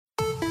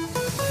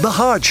The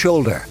Hard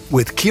Shoulder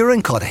with Kieran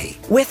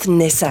with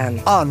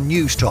Nissan on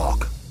News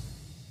Talk.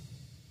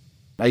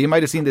 Now, you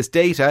might have seen this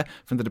data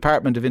from the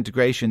Department of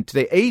Integration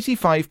today.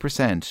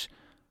 85%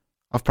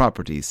 of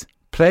properties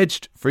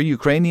pledged for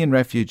Ukrainian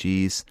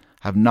refugees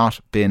have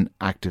not been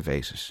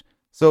activated.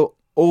 So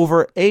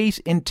over 8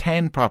 in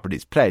 10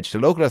 properties pledged to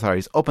local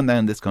authorities up and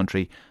down this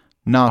country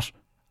not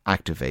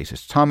activated.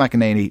 Tom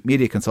McEnaney,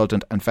 media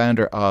consultant and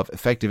founder of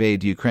Effective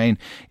Aid Ukraine,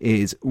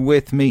 is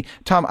with me.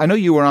 Tom, I know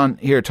you were on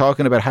here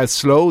talking about how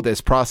slow this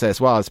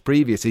process was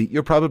previously.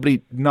 You're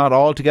probably not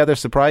altogether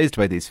surprised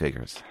by these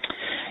figures.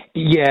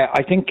 Yeah,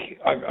 I think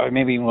I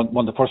maybe one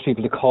of the first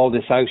people to call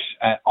this out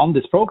on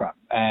this programme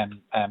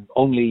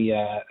only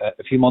a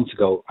few months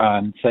ago,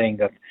 and saying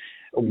that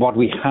what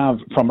we have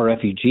from a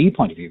refugee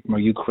point of view, from a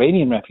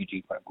Ukrainian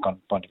refugee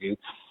point of view,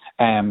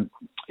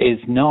 is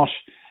not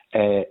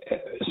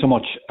so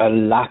much a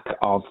lack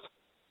of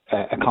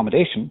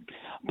accommodation,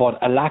 but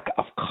a lack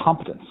of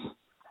competence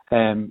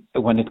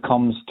when it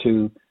comes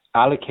to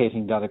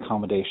allocating that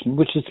accommodation,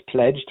 which is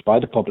pledged by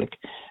the public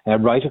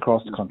right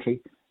across the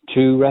country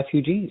to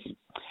refugees.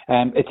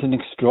 It's an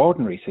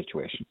extraordinary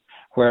situation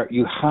where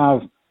you have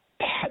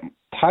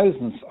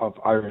thousands of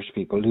Irish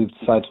people who've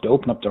decided to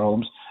open up their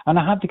homes and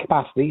have the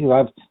capacity, who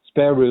have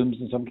spare rooms.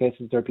 In some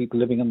cases, there are people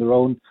living on their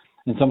own.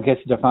 In some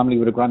cases, their family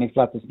with a granny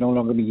flat that's no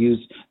longer being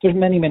used. There's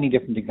many, many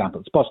different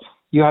examples. But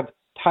you have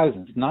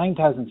thousands,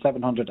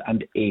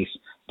 9,708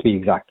 to be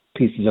exact,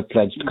 pieces of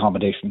pledged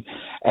accommodation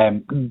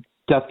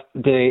that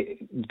the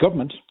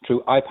government,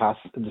 through IPAS,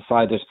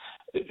 decided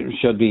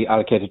should be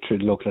allocated through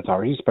the local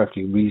authorities.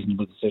 Perfectly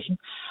reasonable decision.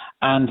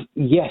 And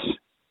yet,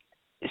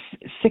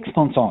 6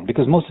 months on,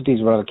 because most of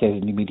these were allocated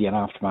in the immediate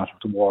aftermath of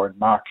the war in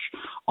March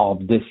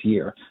of this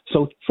year.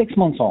 So 6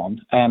 months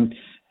on,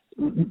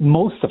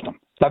 most of them,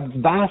 the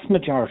vast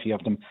majority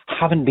of them,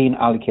 haven't been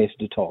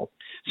allocated at all.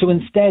 So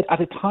instead, at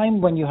a time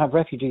when you have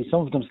refugees,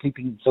 some of them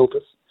sleeping in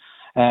sofas,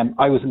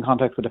 I was in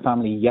contact with a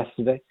family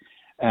yesterday,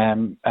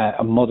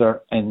 a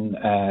mother in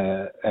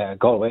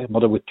Galway, a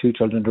mother with 2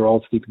 children, they're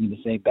all sleeping in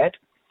the same bed.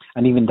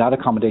 And even that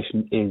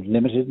accommodation is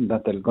limited, and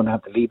that they're going to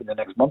have to leave in the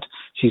next month.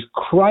 She's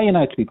crying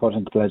out to be put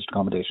into pledged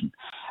accommodation.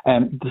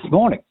 Only this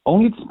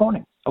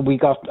morning,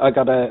 I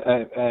got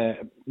a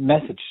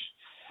message,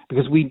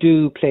 because we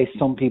do place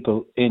some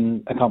people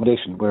in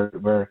accommodation.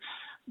 We're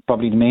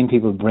probably the main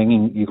people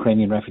bringing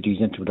Ukrainian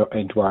refugees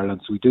into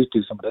Ireland, so we do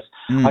some of this.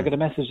 I got a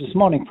message this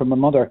morning from a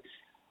mother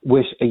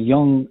with a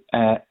young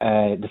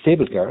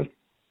disabled girl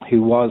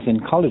who was in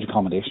college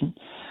accommodation,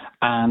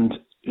 and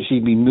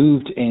she'd be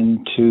moved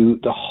into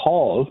the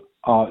hall,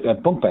 a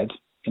bunk bed,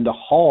 in the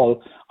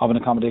hall of an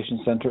accommodation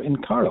centre in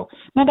Carlow.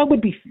 Now, that would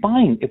be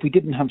fine if we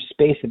didn't have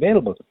space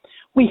available.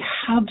 We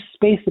have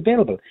space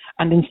available.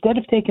 And instead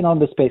of taking on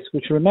the space,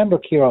 which, remember,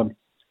 Kieran,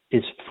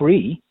 is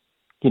free,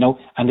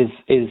 and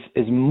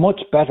is much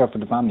better for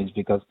the families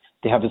because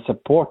they have a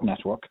support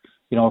network,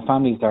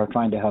 families that are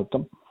trying to help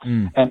them.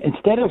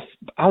 Instead of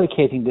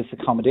allocating this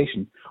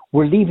accommodation,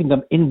 we're leaving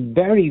them in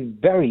very,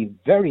 very,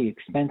 very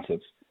expensive,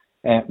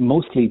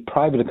 mostly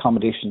private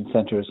accommodation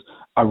centres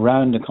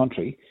around the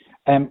country.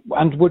 And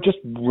we're just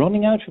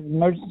running out of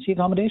emergency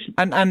accommodation.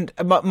 And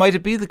might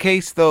it be the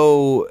case,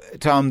 though,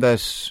 Tom,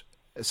 that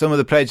some of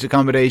the pledged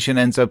accommodation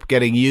ends up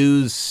getting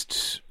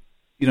used,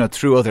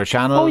 through other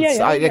channels?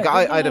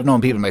 I'd have known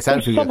people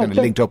myself who kind of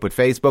linked up with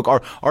Facebook,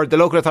 or the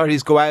local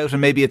authorities go out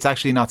and maybe it's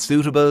actually not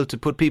suitable to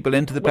put people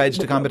into the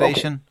pledged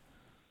accommodation. Okay.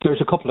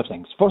 There's a couple of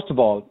things. First of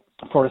all,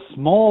 for a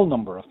small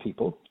number of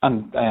people,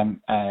 and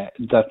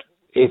that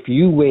if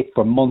you wait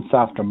for months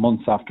after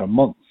months after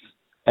months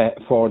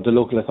for the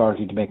local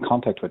authority to make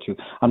contact with you.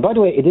 And by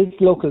the way, it is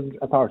local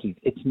authorities.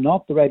 It's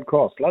not the Red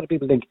Cross. A lot of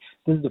people think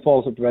this is the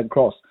fault of the Red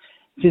Cross.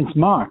 Since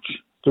March,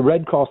 the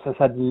Red Cross has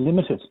had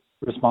limited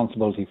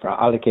responsibility for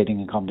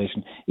allocating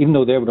accommodation, even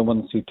though they were the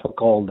ones who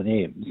took all the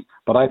names.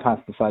 But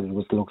IPAS decided it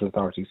was the local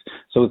authorities.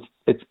 So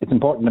it's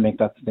important to make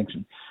that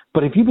distinction.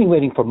 But if you've been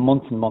waiting for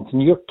months and months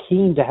and you're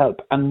keen to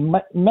help, and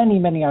many,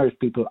 many Irish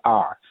people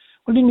are,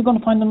 well, then you're going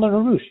to find another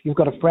route. You've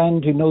got a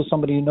friend who knows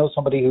somebody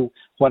who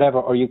whatever,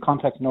 or you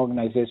contact an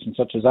organisation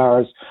such as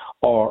ours,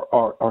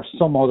 or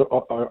some other,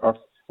 or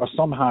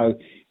somehow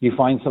you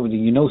find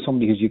somebody,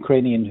 somebody who's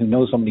Ukrainian who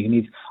knows somebody who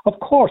needs. Of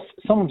course,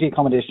 some of the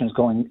accommodation is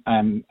going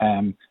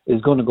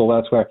to go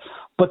elsewhere,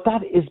 but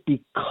that is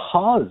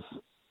because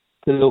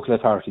the local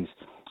authorities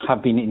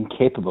have been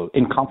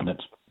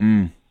incompetent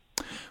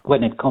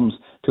when it comes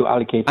to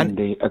allocating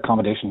the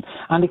accommodation.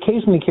 And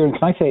occasionally, Kieran,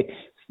 can I say,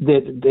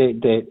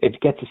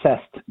 it gets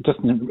assessed just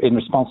in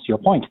response to your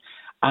point,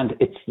 and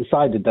it's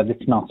decided that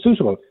it's not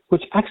suitable,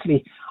 which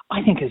actually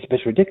I think is a bit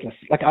ridiculous.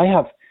 Like, I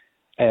have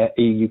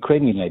a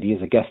Ukrainian lady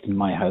as a guest in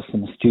my house in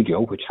the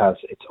studio, which has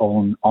its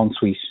own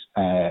ensuite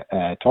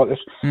toilet.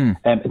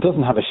 It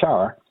doesn't have a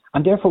shower,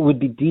 and therefore would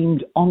be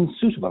deemed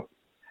unsuitable.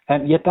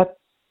 And yet that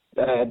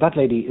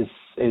lady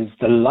is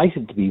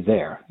delighted to be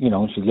there.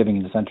 She's living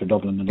in the centre of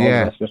Dublin and all the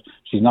rest of it.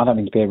 She's not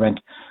having to pay rent.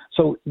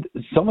 So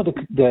some of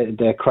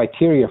the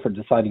criteria for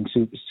deciding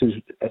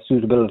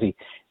suitability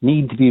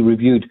need to be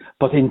reviewed.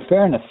 But in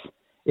fairness,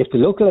 if the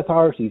local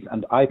authorities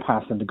and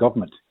IPAS and the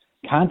government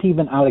can't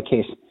even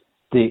allocate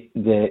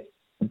the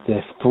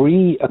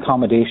free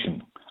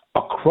accommodation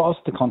across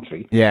the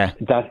country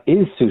that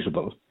is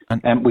suitable,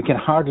 and we can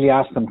hardly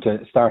ask them to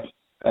start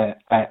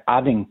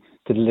adding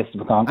to the list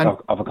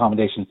of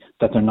accommodation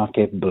that they're not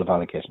capable of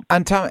allocating.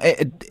 And Tom,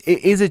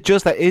 is it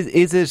just that?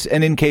 Is it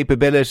an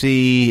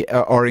incapability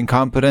or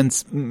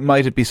incompetence?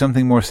 Might it be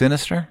something more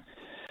sinister?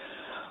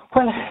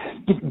 Well,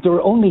 there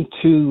are only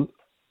two.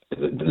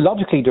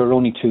 Logically, there are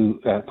only two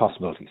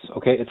possibilities.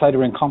 Okay, it's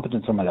either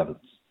incompetence or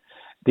malevolence.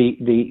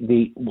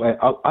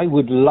 I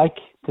would like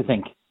to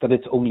think that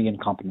it's only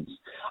incompetence.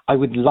 I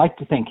would like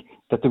to think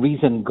that the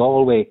reason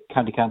Galway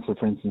County Council,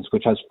 for instance,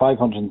 which has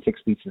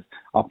 506 pieces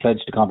of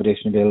pledged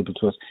accommodation available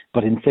to us,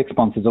 but in 6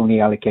 months has only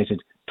allocated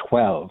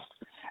 12.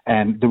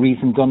 The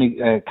reason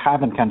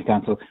Cavan County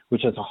Council,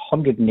 which has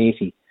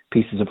 180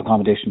 pieces of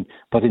accommodation,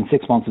 but in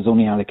 6 months has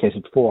only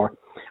allocated 4.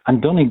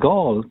 And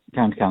Donegal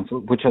County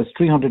Council, which has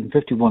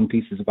 351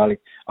 pieces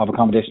of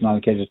accommodation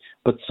allocated,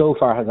 but so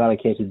far has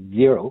allocated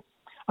 0.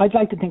 I'd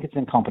like to think it's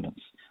incompetence.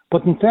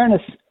 But in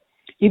fairness,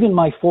 even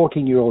my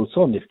 14-year-old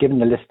son, if given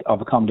the list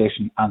of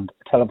accommodation and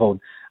telephone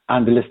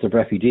and the list of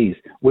refugees,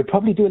 would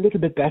probably do a little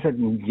bit better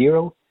than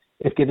 0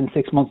 if given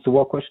 6 months to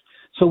work with.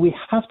 So we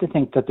have to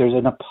think that there's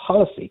a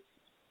policy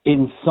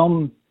in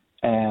some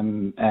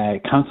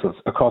councils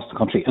across the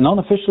country, an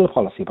unofficial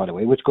policy, by the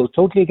way, which goes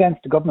totally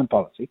against the government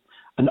policy,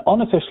 an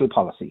unofficial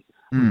policy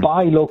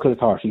by local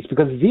authorities,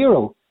 because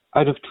 0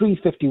 out of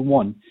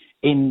 351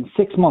 in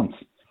 6 months,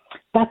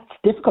 that's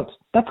difficult.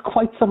 That's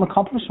quite some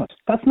accomplishment.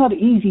 That's not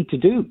easy to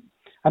do.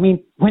 I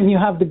mean, when you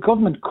have the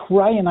government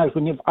crying out,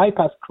 when you have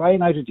IPAS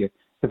crying out at you,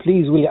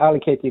 please will you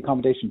allocate the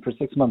accommodation for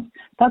 6 months,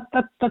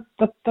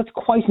 that's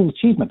quite an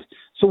achievement.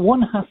 So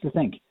one has to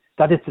think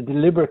that it's a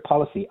deliberate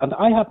policy. And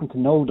I happen to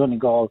know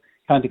Donegal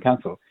County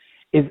Council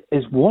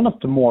is one of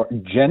the more,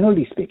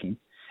 generally speaking,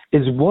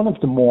 is one of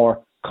the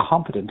more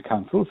competent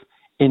councils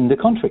in the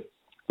country.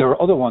 There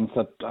are other ones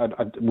that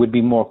would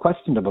be more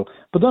questionable,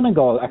 but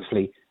Donegal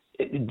actually,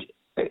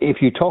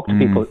 if you talk to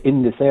people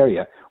in this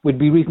area, would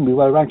be reasonably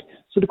well ranked.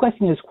 So the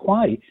question is,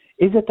 why?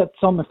 Is it that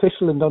some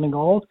official in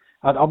Donegal,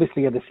 and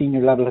obviously at the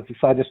senior level, has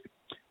decided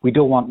we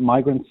don't want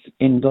migrants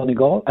in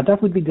Donegal? And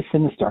that would be the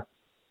sinister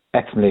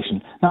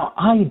explanation. Now,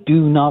 I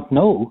do not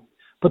know,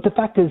 but the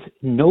fact is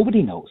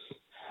nobody knows.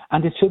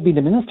 And it should be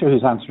the minister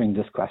who's answering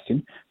this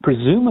question.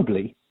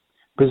 Presumably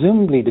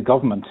the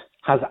government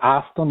has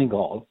asked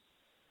Donegal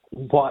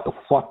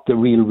what the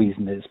real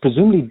reason is.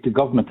 Presumably the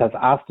government has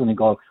asked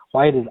Donegal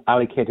why it has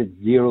allocated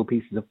 0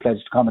 pieces of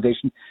pledged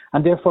accommodation,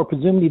 and therefore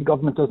presumably the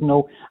government doesn't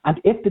know.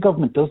 And if the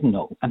government doesn't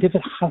know, and if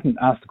it hasn't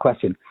asked the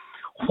question,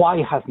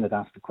 why hasn't it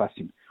asked the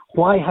question?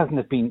 Why hasn't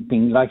it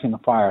been lighting a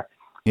fire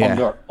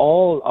under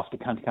all of the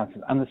county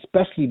councils, and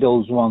especially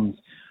those ones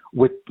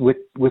with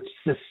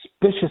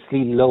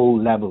suspiciously low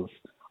levels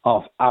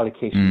of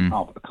allocation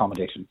of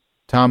accommodation?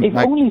 Tom, if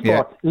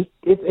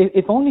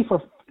only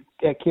for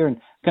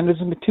Kieran, can I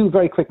just make 2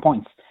 very quick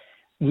points?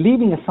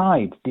 Leaving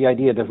aside the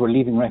idea that we're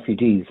leaving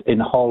refugees in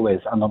hallways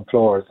and on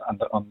floors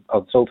and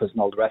on sofas and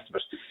all the rest of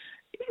it,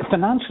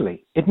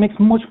 financially, it makes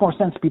much more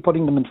sense to be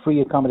putting them in free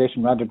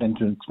accommodation rather than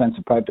to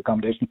expensive private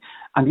accommodation.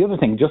 And the other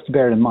thing, just to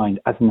bear in mind,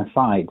 as an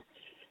aside,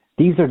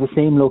 these are the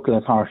same local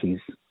authorities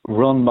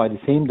run by the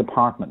same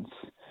departments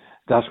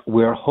that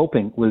we're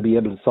hoping will be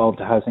able to solve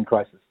the housing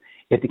crisis.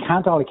 If they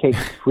can't allocate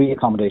free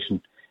accommodation,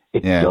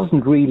 it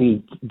doesn't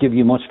really give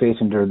you much faith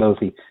in their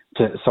ability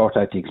to sort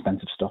out the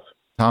expensive stuff.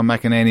 Tom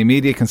McEnaney,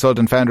 media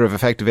consultant, founder of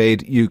Effective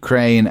Aid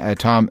Ukraine.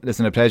 Tom,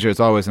 listen, a pleasure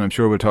as always, and I'm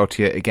sure we'll talk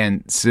to you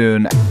again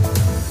soon.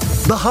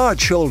 The Hard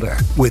Shoulder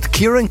with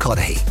Kieran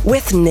Cuddihy.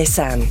 With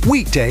Nissan.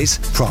 Weekdays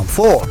from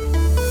 4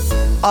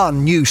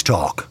 on News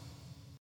Talk.